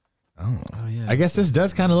Oh yeah. I guess this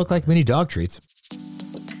does kind of look like mini dog treats.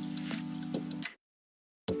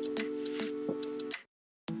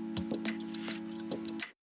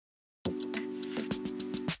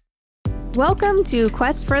 Welcome to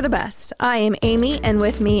Quest for the Best. I am Amy, and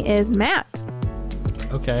with me is Matt,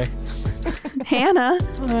 Okay. Hannah,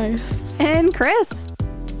 Hi. and Chris.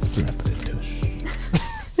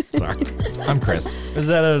 Sorry. I'm Chris. Is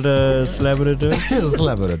that a celebrity?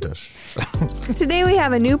 Today we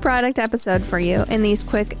have a new product episode for you. In these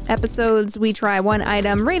quick episodes, we try one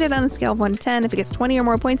item, rate it on a scale of 1 to 10. If it gets 20 or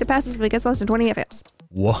more points, it passes. If it gets less than 20, it fails.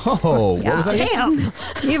 Whoa. What was that? Damn.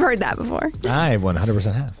 You've heard that before. I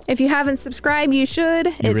 100% have. If you haven't subscribed, you should.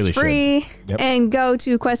 It's really free. should. Yep. And go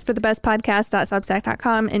to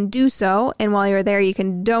questforthebestpodcast.substack.com and do so. And while you're there, you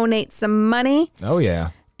can donate some money. Oh, yeah.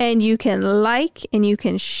 And you can like, and you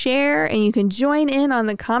can share, and you can join in on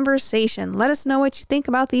the conversation. Let us know what you think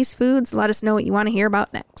about these foods. Let us know what you want to hear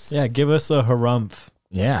about next. Yeah, give us a harumph.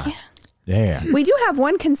 Yeah. Yeah. We do have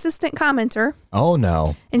one consistent commenter, Oh,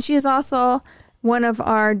 no. and she is also one of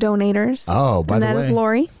our donators. Oh, by and the that way. is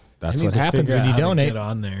Lori. That's I need what to happens figure when you out how to donate. Get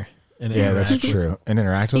on there. And Yeah, that's interact with- true. And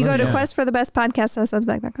interact with You go them? to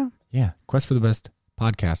questforthebestpodcast.substack.com. Yeah. Quest for the Best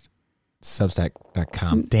Podcast.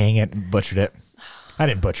 Substack.com. Dang it. Butchered it. I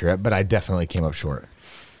didn't butcher it, but I definitely came up short.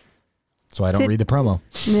 So I don't Sit- read the promo.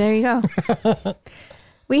 There you go.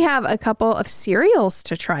 We have a couple of cereals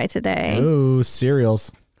to try today. Ooh,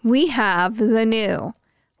 cereals. We have the new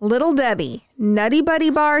Little Debbie Nutty Buddy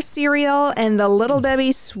Bar cereal and the Little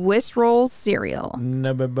Debbie Swiss Rolls cereal.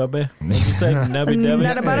 Nubby bubby. What'd you say? Nubby dubby?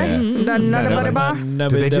 Nutter butter? Yeah. Nutter butter bar? Nubby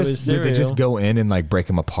Did they dubby just cereal. go in and like break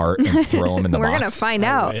them apart and throw them in the We're box? going to find I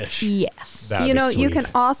out. wish. Yes. That'd You be know, you sweet.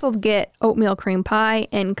 can also get oatmeal cream pie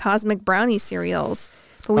and cosmic brownie cereals,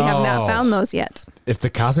 but we have not Oh. found those yet. If the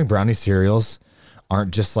Cosmic Brownie cereals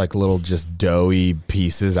aren't just like little just doughy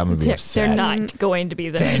pieces, I'm gonna be They're upset. not going to be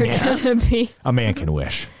there. It's going to be A man can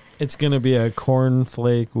wish. It's going to be a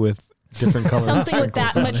cornflake with different colors. something with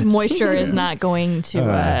that much moisture is not going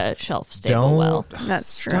to shelf stable Don't. well.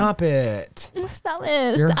 That's true. Stop it. Stop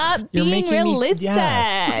it. You're- Stop you're being making me- realistic.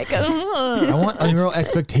 yes. I want unreal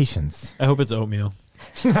expectations. I hope it's oatmeal.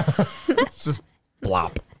 It's just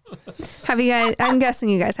blop. Have you guys, I'm guessing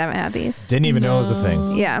you guys haven't had these. Didn't even know it was a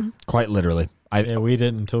thing. Yeah. Quite literally. Yeah, we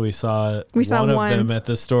didn't until we saw We saw one one. of them at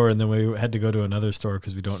the store, and then we had to go to another store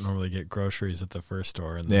because we don't normally get groceries at the first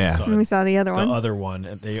store. And then Yeah. we saw And we saw the other the one. other one.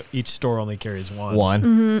 And each store only carries one. One.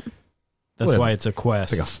 Mm-hmm. That's What is why it? it's a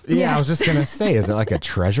quest. It's like I was Yes. just gonna say, is it like a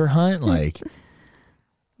treasure hunt? Like,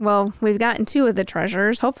 Well, we've gotten 2 of the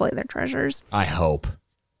treasures. Hopefully they're treasures. I hope.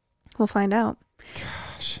 We'll find out.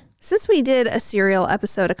 Gosh. Since we did a cereal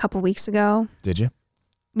episode a couple weeks ago, Did you?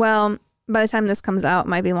 well, by the time this comes out, it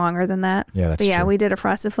might be longer than that. Yeah, that's But yeah, true. we did a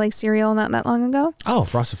Frosted Flakes cereal not that long ago. Oh,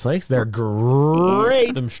 Frosted Flakes. They're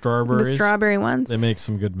great. Them The strawberries. strawberry ones. They make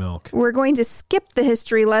some good milk. We're going to skip the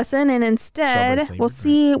history lesson and Strawberry instead flavored, we'll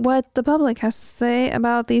see what the public has to say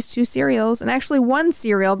about these 2 cereals. And actually one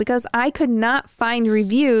cereal because I could not find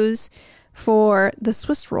reviews for the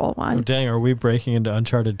Swiss roll Oh, one. dang, are we breaking into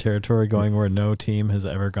uncharted territory going where no team has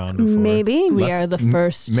ever gone before? Maybe. We Let's- are the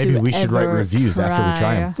first maybe to we should write ever reviews after we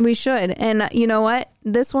try 'em. We should. And you know what?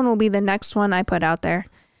 This one will be the next one I put out there.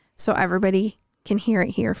 So everybody can hear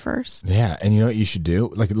it here first. Yeah, and you know what you should do?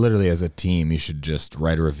 Like literally as a team, you should just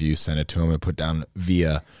write a review, send it to them, and put down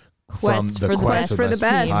via Quest from the for the Quest Best for the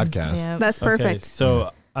Best podcast. Yeah. That's Okay, perfect.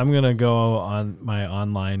 so I'm going to go on my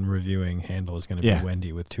online reviewing handle is going to be Yeah.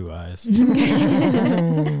 Wendy with 2 eyes.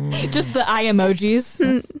 Just the eye emojis.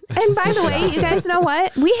 And by the way, you guys know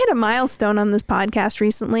what? We hit a milestone on this podcast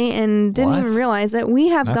recently and didn't What? even realize it. We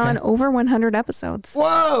have Okay. gone over 100 episodes.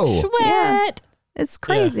 Whoa! Sweat. It's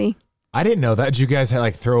crazy. I didn't know that. Did you guys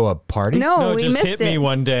like throw a party? No, No, it we just missed hit it. me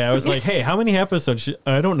one day. I was like, hey, how many episodes?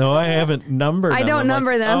 I don't know. I haven't numbered them. I don't I'm like,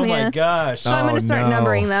 number them, Oh, yeah. my gosh. So I'm going Oh, to start no.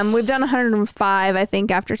 numbering them. We've done 105, I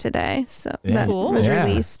think, after today. So that Cool. was Yeah.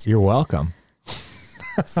 released. You're welcome.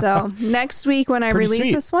 So next week when I Pretty release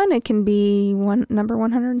sweet. this one, it can be number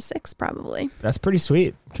 106 probably. That's pretty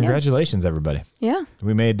sweet. Congratulations, everybody. Yeah.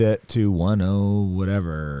 We made it to 10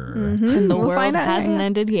 whatever. And the We'll world find out. hasn't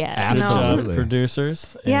ended yet. Good Absolutely. job,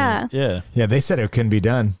 producers. And Yeah. Yeah. Yeah, they said it couldn't be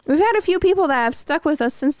done. We've had a few people that have stuck with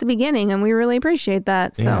us since the beginning, and we really appreciate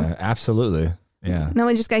that. So Yeah, absolutely. Yeah, now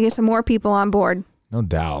we just got to get some more people on board. no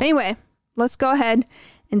doubt. Anyway, let's go ahead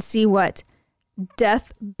and see what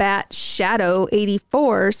Death Bat Shadow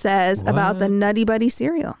 84 says about the Nutty Buddy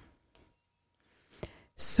cereal.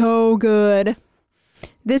 So good.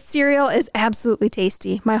 This cereal is absolutely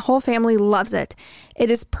tasty. My whole family loves it.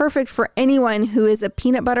 It is perfect for anyone who is a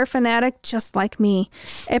peanut butter fanatic just like me.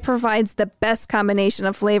 It provides the best combination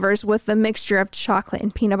of flavors with the mixture of chocolate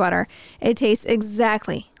and peanut butter. It tastes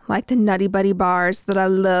exactly like the Nutty Buddy bars that I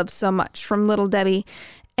love so much from Little Debbie.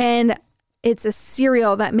 And it's a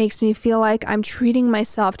cereal that makes me feel like I'm treating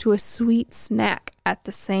myself to a sweet snack at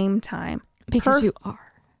the same time. Because you are.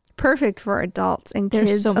 Perfect for adults and There's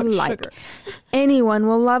kids so much alike. sugar. Anyone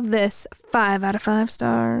will love this. 5 out of 5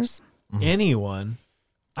 stars. Anyone?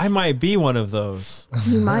 I might be one of those.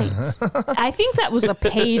 You might. I think that was a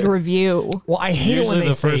paid review. Well, I hate it when Usually they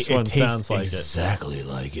the say first one it tastes sounds like it. exactly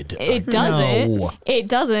like it. It doesn't. No. It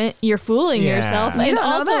doesn't. You're fooling Yeah. yourself. You And don't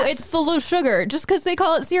know also, that. it's full of sugar. Just because they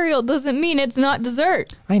call it cereal doesn't mean it's not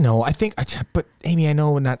dessert. I know. I think, but Amy, I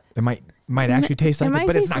know it might actually taste It like might it,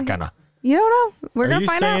 but it's taste not like gonna. You don't know. We're Are going you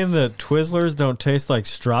to find saying out. that Twizzlers don't taste like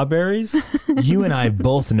strawberries? You and I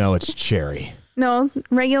both know it's cherry. No,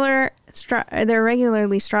 they're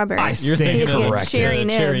regularly strawberries. I You're stand thinking of corrected. cherry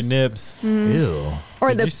cherry nibs. nibs. Ew. or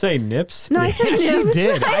Did the you say nips? No, I said Yes, you nips.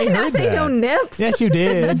 did. I did not heard say that. no nips. Yes, you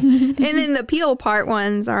did. And then the peel part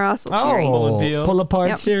ones are also cherry. Pull and peel. Pull apart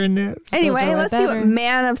Yep. cherry nips. Anyway, Those are let's see what better.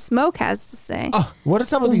 Man of Smoke has to say. Oh, what are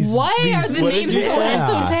some of these? Why are these- the what did names you so say?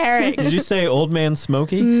 esoteric? Did you say Old Man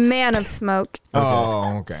Smokey? Man of Smoke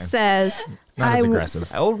Oh, okay. says, Not as I,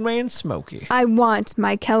 aggressive. Old Man Smokey. I want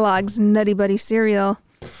my Kellogg's Nutty Buddy cereal.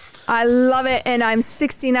 I love it, and I'm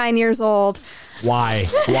 69 years old. Why?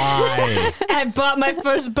 Why? I bought my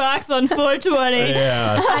first box on 420.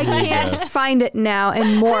 Yeah. I can't find it now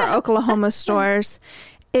in more Oklahoma stores.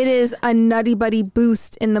 It is a Nutty Buddy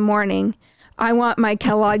boost in the morning. I want my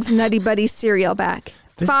Kellogg's Nutty Buddy cereal back.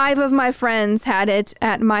 5 of my friends had it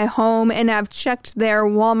at my home, and I've checked their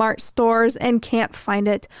Walmart stores and can't find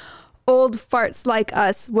it. Old farts like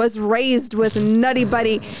us was raised with Nutty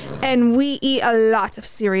Buddy, and we eat a lot of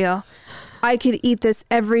cereal. I could eat this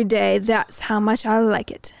every day. That's how much I like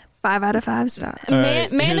it. 5 out of 5 stars. All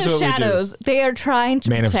right, Man here's of what we do. Shadows. They are trying to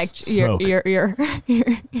Man of protect Smoke. your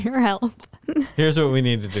health. Here's what we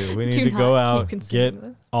need to do. We need Do to go not out, keep get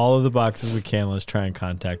consuming this. all of the boxes we can. Let's try and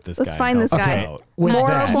contact this Let's guy. find and this help guy. him out. With More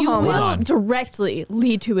that, You Oklahoma. will on. directly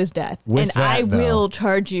lead to his death, With and that, I though. will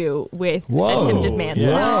charge you with Whoa. attempted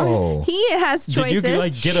manslaughter. Whoa. He has Did choices. you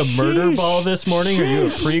like get a murder ball this morning? Are you a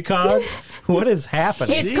precog? What is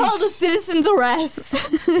happening? It's called a citizen's arrest.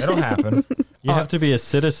 It'll happen. You have to be a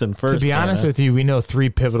citizen first. To be honest Hannah. with you, we know 3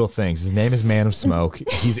 pivotal things. His name is Man of Smoke.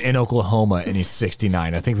 He's in Oklahoma, and he's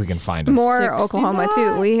 69. I think we can find him. More 69. Oklahoma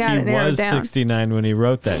too. We got he it narrowed was down. 69 when he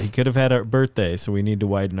wrote that. He could have had a birthday, so we need to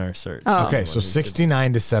widen our search. Oh. Okay, so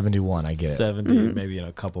 69 to 71. I get it. 70, Mm-hmm. maybe in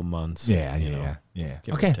a couple months. Yeah, you know. yeah.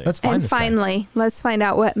 give or Okay, take. let's find And this guy. finally, let's find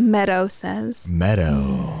out what Meadow says.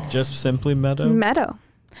 Meadow. Just simply Meadow. Meadow.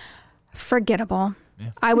 Forgettable.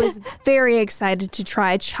 I was very excited to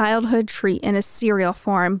try a childhood treat in a cereal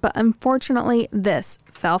form, but unfortunately, this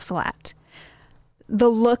fell flat. The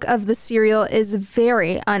look of the cereal is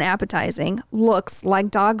very unappetizing, looks like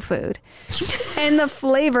dog food, and the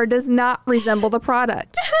flavor does not resemble the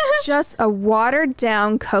product. Just a watered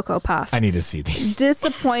down Cocoa Puff. I need to see these.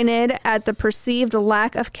 Disappointed at the perceived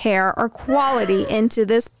lack of care or quality into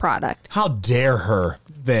this product. How dare her?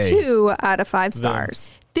 They. 2 out of 5 stars.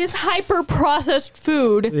 This hyper processed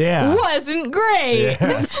food Yeah. wasn't great.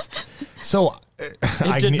 Yes. So,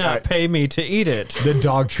 It did not pay me to eat it. The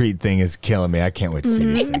dog treat thing is killing me. I can't wait to see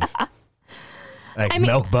these things. Like I mean,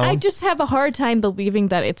 milk bone. I just have a hard time believing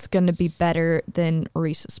that it's going to be better than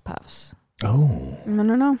Reese's Puffs. oh, I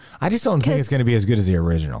don't know. I just don't think it's 'Cause- going to be as good as the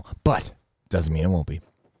original, but doesn't mean it won't be.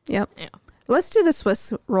 Yep. Yeah. Let's do the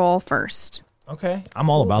Swiss roll first. Okay, I'm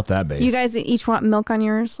all about that, babe. You guys each want milk on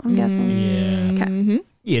yours, I'm guessing. Yeah. Okay.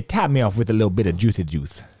 Yeah, tap me off with a little bit of juicy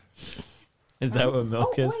juice. Is that what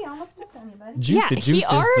milk is? almost looked on you, buddy. Juicy Yeah, Juice he is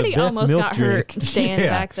the already best almost milk got drink. hurt staying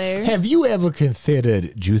back there. Have you ever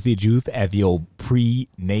considered juicy juice at the old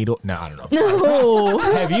prenatal? No, I don't know. No.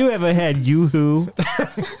 Have you ever had Yoo-Hoo?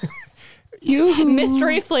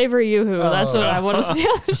 Mystery flavor Yoo-Hoo. That's what I want to see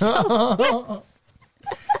on the shelf.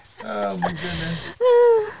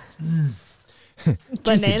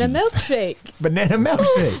 Banana milkshake. Banana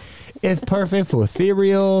milkshake. It's perfect for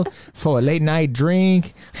cereal, for a late night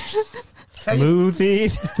drink, Smoothie.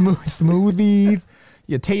 smoothies.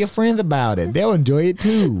 You tell your friends about it; they'll enjoy it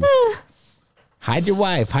too. Hide your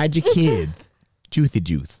wife, hide your kids. Juicy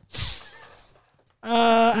juice.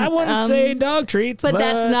 I wouldn't say dog treats, But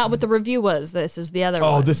that's not what the review was. This is the other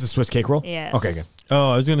Oh, one. this is Swiss cake roll? Yes. Okay, good.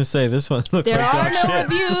 Oh, I was gonna say this one looks There like are dog no shit.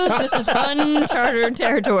 reviews. This is uncharted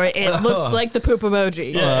territory. It looks like the poop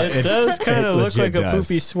emoji. Yeah, it does kind of look legit like a does.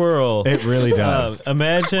 poopy swirl. It really does.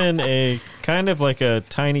 Imagine a kind of like a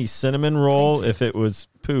tiny cinnamon roll if it was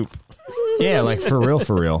poop. Yeah, like for real,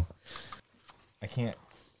 for real. I can't.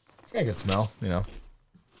 It's got a good smell, you know.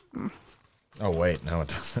 Oh, wait. No, it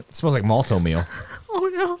doesn't. It smells like malto meal. Oh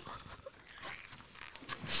no.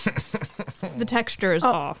 The texture is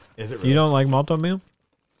off. Is it You don't like malto meal?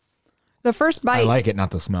 The first I bite, like it,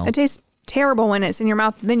 not the smell. it tastes terrible when it's in your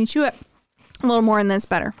mouth. Then you chew it a little more, and then it's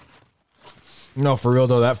better. No, for real,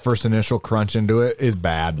 though, that first initial crunch into it is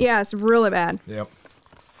bad. Yeah, it's really bad. Yep.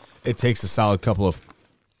 It takes a solid couple of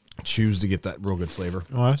chews to get that real good flavor.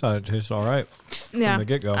 Oh, I thought it tasted all right. Yeah. the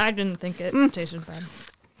get-go. I didn't think it tasted bad.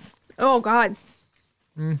 Oh God.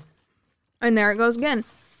 And there it goes again.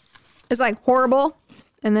 It's like horrible,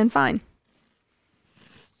 and then fine.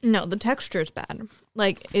 No, the texture is bad.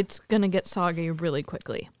 Like, it's going to get soggy really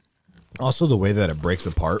quickly. Also, the way that it breaks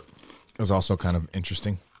apart is also kind of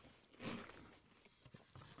interesting.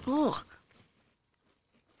 Ugh.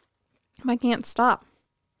 I can't stop.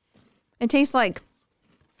 It tastes like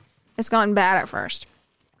it's gone bad at first.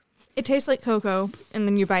 It tastes like cocoa, and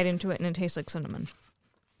then you bite into it, and it tastes like cinnamon.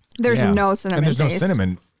 There's Yeah. no cinnamon And there's no taste.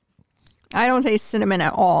 cinnamon. I don't taste cinnamon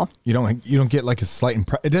at all. You don't get like a slight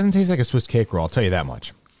it doesn't taste like a Swiss cake roll, I'll tell you that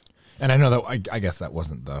much. And I know that I guess that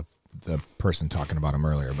wasn't the person talking about him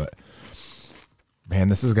earlier, but man,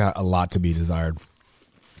 this has got a lot to be desired.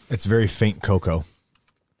 It's very faint cocoa.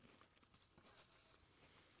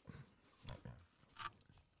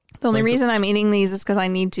 The only reason I'm eating these is because I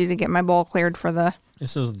need to get my bowl cleared for the.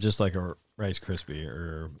 This is just like a Rice Krispie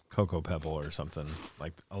or Cocoa Pebble or something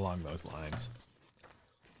like along those lines.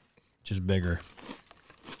 Just bigger.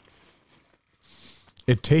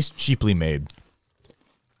 It tastes cheaply made.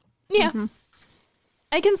 Yeah.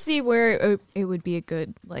 I can see where it would be a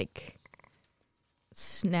good, like,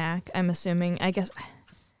 snack, I'm assuming. I guess.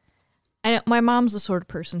 My mom's the sort of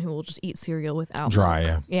person who will just eat cereal without Dry,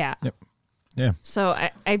 milk. Yeah. Yep. Yeah. So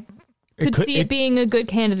I could see it being a good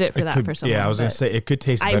candidate for that for someone. Yeah, I was going to say it could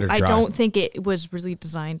taste better dry. I don't think it was really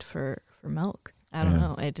designed for milk. I don't Yeah.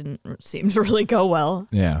 know. It didn't seem to really go well.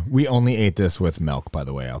 Yeah, we only ate this with milk, by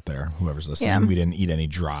the way, out there. Whoever's listening, Yeah. we didn't eat any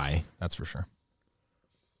dry. That's for sure.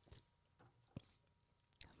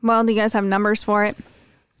 Well, do you guys have numbers for it?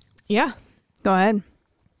 Yeah. Go ahead.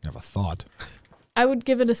 I have a thought. I would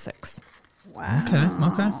give it a 6.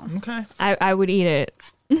 Wow. Okay. I would eat it.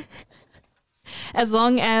 As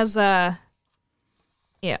long as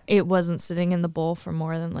it wasn't sitting in the bowl for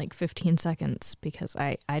more than like 15 seconds, because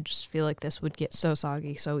I just feel like this would get so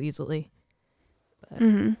soggy so easily.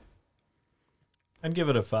 I'd give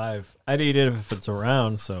it a 5. I'd eat it if it's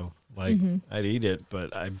around, so like I'd eat it,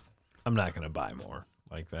 but I'm not gonna buy more.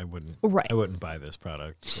 Like I wouldn't buy this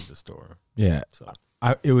product at the store. Yeah. So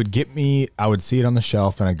It would get me, I would see it on the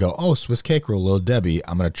shelf and I'd go, oh, Swiss cake roll, Little Debbie,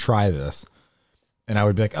 I'm going to try this. And I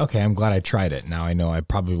would be like, okay, I'm glad I tried it. Now I know I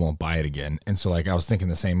probably won't buy it again. And so like I was thinking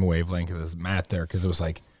the same wavelength as Matt there, because it was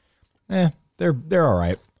like, they're all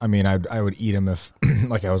right. I mean, I would eat them if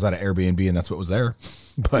like I was at an Airbnb and that's what was there.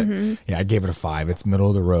 But yeah, I gave it a 5. It's middle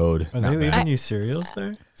of the road. are Not they bad. leaving you cereals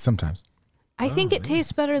there? Sometimes. I think it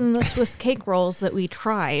tastes better than the Swiss cake rolls that we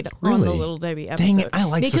tried on the Really? Little Debbie episode. Dang it, I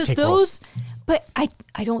like Swiss because cake those, rolls. But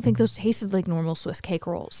I don't think those tasted like normal Swiss cake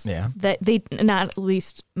rolls. Yeah. That they, not at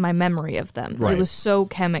least my memory of them. Right. It was so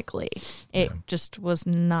chemically. It just was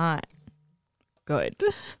not good.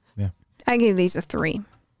 Yeah. I gave these a 3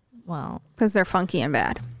 Well, because they're funky and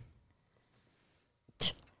bad.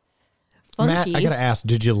 funky. Matt, I got to ask,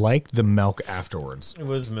 did you like the milk afterwards? It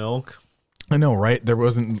was milk. I know, right?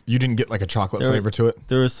 You didn't get like a chocolate flavor to it.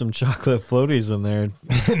 There was some chocolate floaties in there.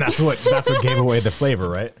 And that's what gave away the flavor,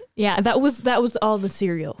 right? Yeah, that was all the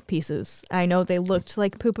cereal pieces. I know they looked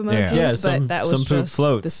like poop emojis, Yeah. Yeah, but some that was some poop just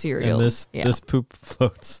floats. the cereal. And this poop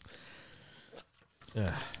floats.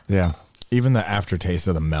 Yeah. Even the aftertaste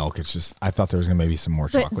of the milk, it's just, I thought there was going to maybe some more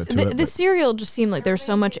But chocolate to the, it. the but cereal just seemed like there's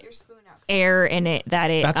so much air in it that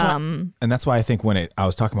it that's why, and that's why I think when I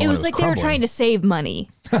was talking about it when was like they were crumbling, trying to save money.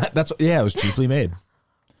 That's it was cheaply made.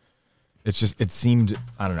 It's just, it seemed,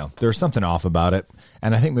 I don't know, there's something off about it.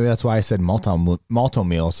 And I think maybe that's why I said malto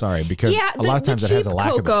meal, sorry, because Yeah, a lot of times it has a cheap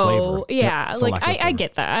lack of the cocoa, flavor. Yeah, Yep, it's a like lack of the I flavor.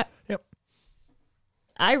 get that. Yep.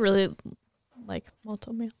 I really like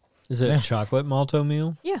malto meal. Is it Yeah. chocolate malto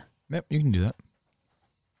meal? Yeah. Yep, you can do that.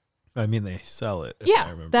 I mean, they sell it. if I Yeah,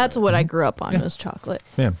 remember that's right. what I grew up on was chocolate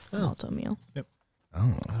Yeah. malto meal.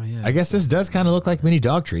 Oh yeah. I guess this does kind of look like mini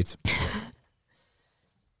dog treats.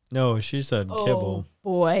 No, she said kibble.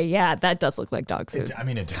 Boy, yeah, that does look like dog food.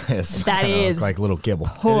 It does. That is like little kibble.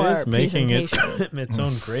 Poor It is making presentation. its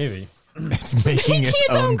own gravy. It's making its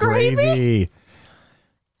own gravy.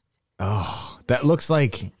 Oh, that looks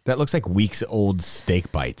like weeks old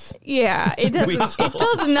steak bites. Yeah, it doesn't. It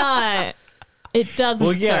does not. It doesn't.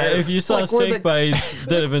 Well, yeah, serve. if you saw steak bites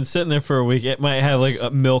that have been sitting there for a week, it might have like a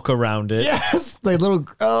milk around it. Yes, like little.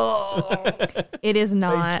 Oh, it is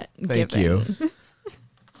not. thank given. you.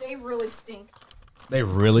 They really stink. They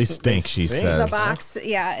really stink. She stink. The says. box,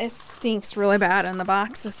 yeah, it stinks really bad in the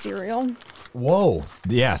box of cereal. Whoa!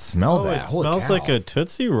 Yeah, smell that. It Holy smells cow. like a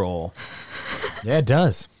Tootsie Roll. Yeah, it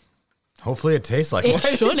does. Hopefully, it tastes like It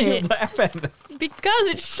it. shouldn't. Laugh at that. Because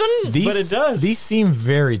it shouldn't. These, But it does. These seem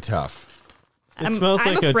very tough. It smells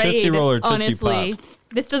like a Tootsie Roll or Tootsie honestly, Pop.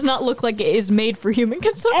 this does not look like it is made for human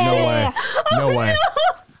consumption. No way. No way.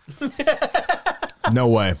 No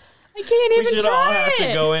way. I can't We even should try all have to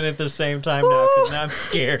it. go in at the same time now because now I'm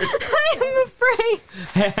scared. I'm afraid.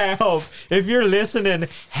 Help! If you're listening,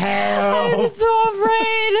 help! I'm so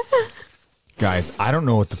afraid. Guys, I don't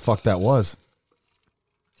know what the fuck that was.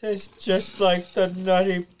 Tastes just like the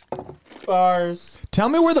Nutty bars. Tell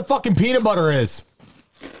me where the fucking peanut butter is.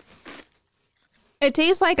 It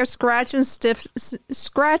tastes like a scratch and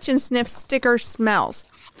sniff sticker smells.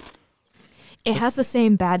 It has the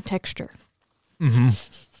same bad texture.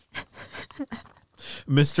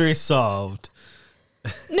 Mystery solved.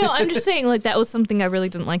 No, I'm just saying, like, that was something I really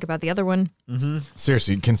didn't like about the other one.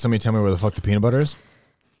 Seriously, can somebody tell me where the fuck the peanut butter is?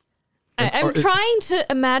 I'm Or- trying to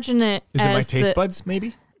imagine it. Is it my as taste buds,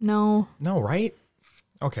 maybe? No. No, right?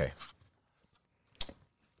 Okay.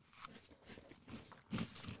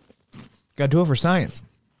 Gotta do it for science.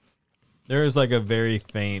 There is like a very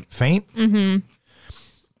faint, Faint? and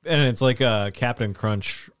it's like a Captain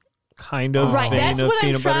Crunch kind of Right, vein that's of what I'm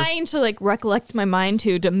peanut butter. trying to, like, recollect my mind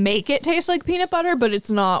to make it taste like peanut butter, but it's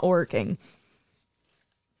not working.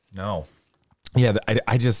 No. Yeah,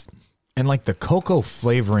 I just... And like the cocoa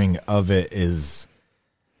flavoring of it is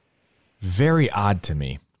very odd to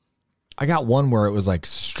me. I got one where it was like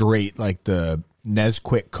straight, like the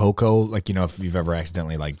Nesquik cocoa. Like, you know, if you've ever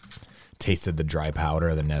accidentally like tasted the dry powder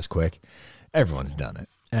of the Nesquik, everyone's done it.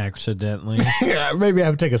 Accidentally. Yeah, maybe I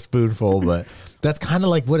would take a spoonful, but that's kind of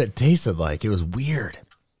like what it tasted like. It was weird.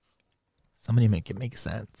 Somebody make it make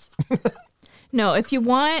sense. No, if you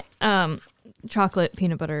want chocolate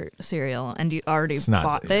peanut butter cereal and you already not-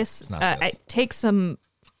 bought this, it's not this. I take some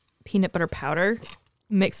peanut butter powder,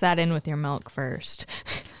 mix that in with your milk first.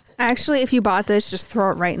 Actually, if you bought this, just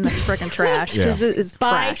throw it right in the freaking trash because Yeah. it is Buy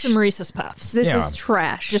trash. some Reese's Puffs. This Yeah. is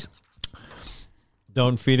trash. Just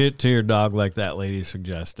Don't feed it to your dog like that lady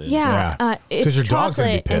suggested. yeah, Yeah. it's 'Cause your dog's gonna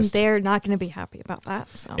be chocolate, and pissed. they're not going to be happy about that.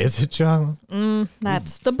 So Is it chocolate?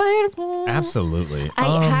 that's debatable. Absolutely.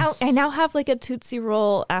 I now have like a Tootsie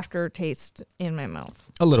Roll aftertaste in my mouth.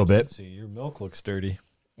 A little bit. See, your milk looks dirty.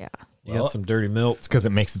 Yeah, You got some dirty milk. It's because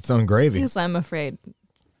it makes its own gravy. because I'm afraid.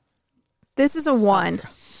 this is a 1.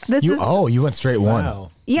 This is You went straight one. Wow.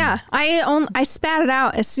 yeah. I spat it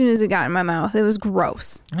out as soon as it got in my mouth. It was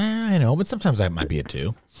gross. I know, but sometimes that might be a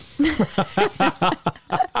 2.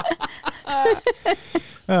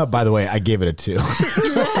 By the way, I gave it a 2.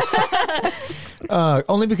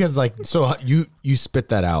 Only because, like, so you spit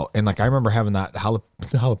that out, and like I remember having that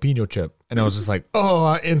jalapeno chip, and I was just like,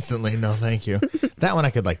 oh, instantly, no, thank you. That one I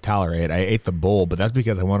could like tolerate. I ate the bowl, but that's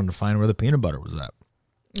because I wanted to find where the peanut butter was at,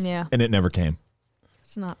 Yeah, and it never came.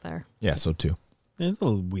 it's not there. Yeah, so 2. There's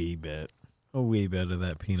a wee bit of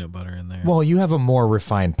that peanut butter in there. Well, you have a more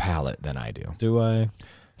refined palate than I do. Do I?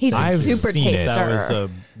 He's a I've super seen it. taster. That was a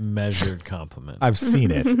measured compliment. I've seen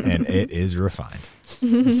it, and it is refined.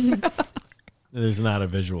 There's not a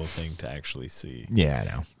visual thing to actually see Yeah, I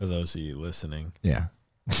know. for those of you listening. Yeah.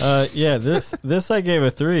 Yeah, this I gave a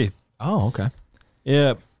 3. Oh, okay.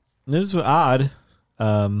 Yeah, this is odd.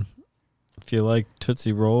 If you like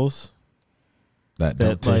Tootsie Rolls That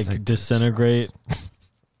that don't taste like disintegrate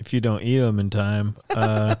if you don't eat them in time,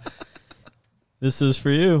 this is for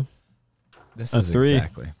you. This a is 3.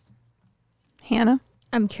 exactly. Hannah?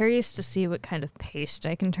 I'm curious to see what kind of paste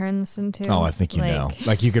I can turn this into. Oh, I think you know.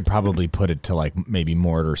 Like you could probably put it to like maybe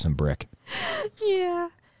mortar some brick. Yeah.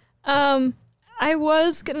 I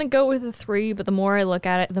was gonna go with a 3, but the more I look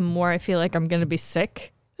at it, the more I feel like I'm gonna be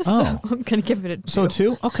sick. Oh. So I'm gonna give it a 2. So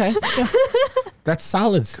 2? Okay. Yeah. That's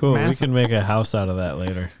solid. Cool. math. We can make a house out of that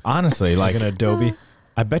later. Honestly, like Like an Adobe.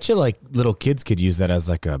 I bet you like little kids could use that as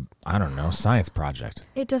like a, I don't know, science project.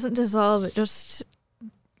 It doesn't dissolve. It just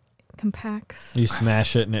compacts. You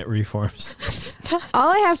smash it and it reforms. All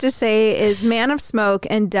I have to say is Man of Smoke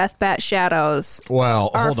and Death Bat Shadows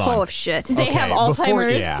are full on. of shit. They have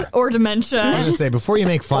Alzheimer's or dementia. I was gonna say before you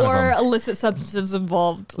make fun or of them, illicit substances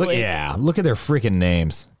involved. look at their freaking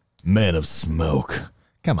names. Man of Smoke.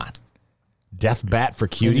 Come on. Death Bat for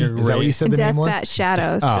Cutie. Is that what you said the Death name was? Bat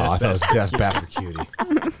Shadows. Oh, I thought it was Death Bat for Cutie.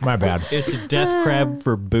 My bad. It's a death crab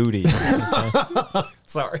for booty.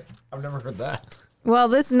 Sorry. I've never heard that. Well,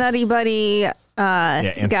 this Nutty Buddy got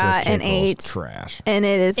an 8. Trash. And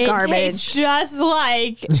it is garbage. Tastes just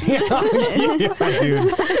like Dude.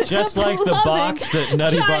 Just like the box that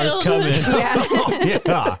Nutty Bars come in.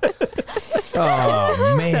 Yeah.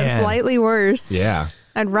 Oh, man. Except slightly worse. Yeah.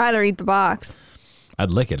 I'd rather eat the box.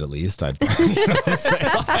 I'd lick it at least. Jesus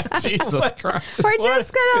Christ. We're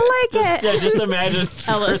just gonna lick it. Yeah, just imagine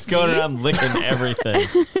Chris going around licking everything.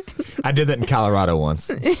 I did that in Colorado once.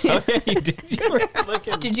 Okay, you were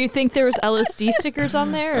licking. Did you think there was LSD stickers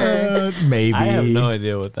on there? Or? Maybe. I have no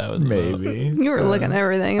idea what that was. Maybe. You were licking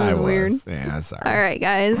everything. It was weird. Yeah, sorry. All right,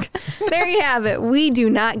 guys. There you have it. We do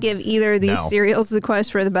not give either of these cereals the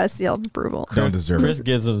quest for the best seal of approval. Don't deserve Chris it.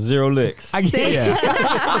 gives them 0 licks. Yeah.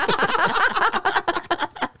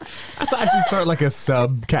 So I should start like a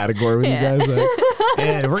subcategory with you guys.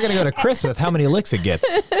 And we're going to go to Chris with how many licks it gets.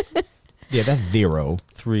 Yeah, that's 0.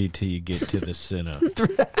 3 till you get to the center.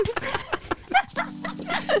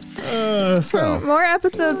 For more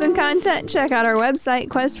episodes and content, check out our website,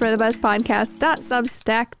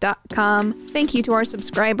 questforthebestpodcast.substack.com. Thank you to our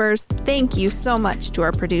subscribers. Thank you so much to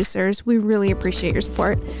our producers. We really appreciate your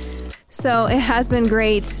support. So it has been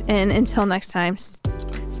great. And until next time,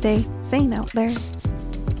 stay sane out there.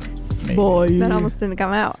 Maybe. Boy. That almost didn't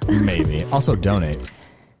come out. Maybe. Also, donate.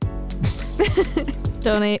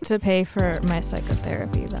 Donate to pay for my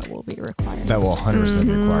psychotherapy that will be required. That will 100%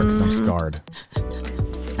 be required because I'm scarred.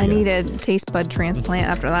 I need a taste bud transplant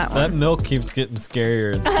after that one. That milk keeps getting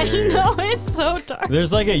scarier and I scarier. know, it's so dark.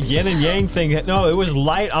 There's like a yin and yang thing. No, it was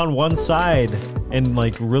light on one side and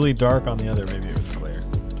like really dark on the other. Maybe it was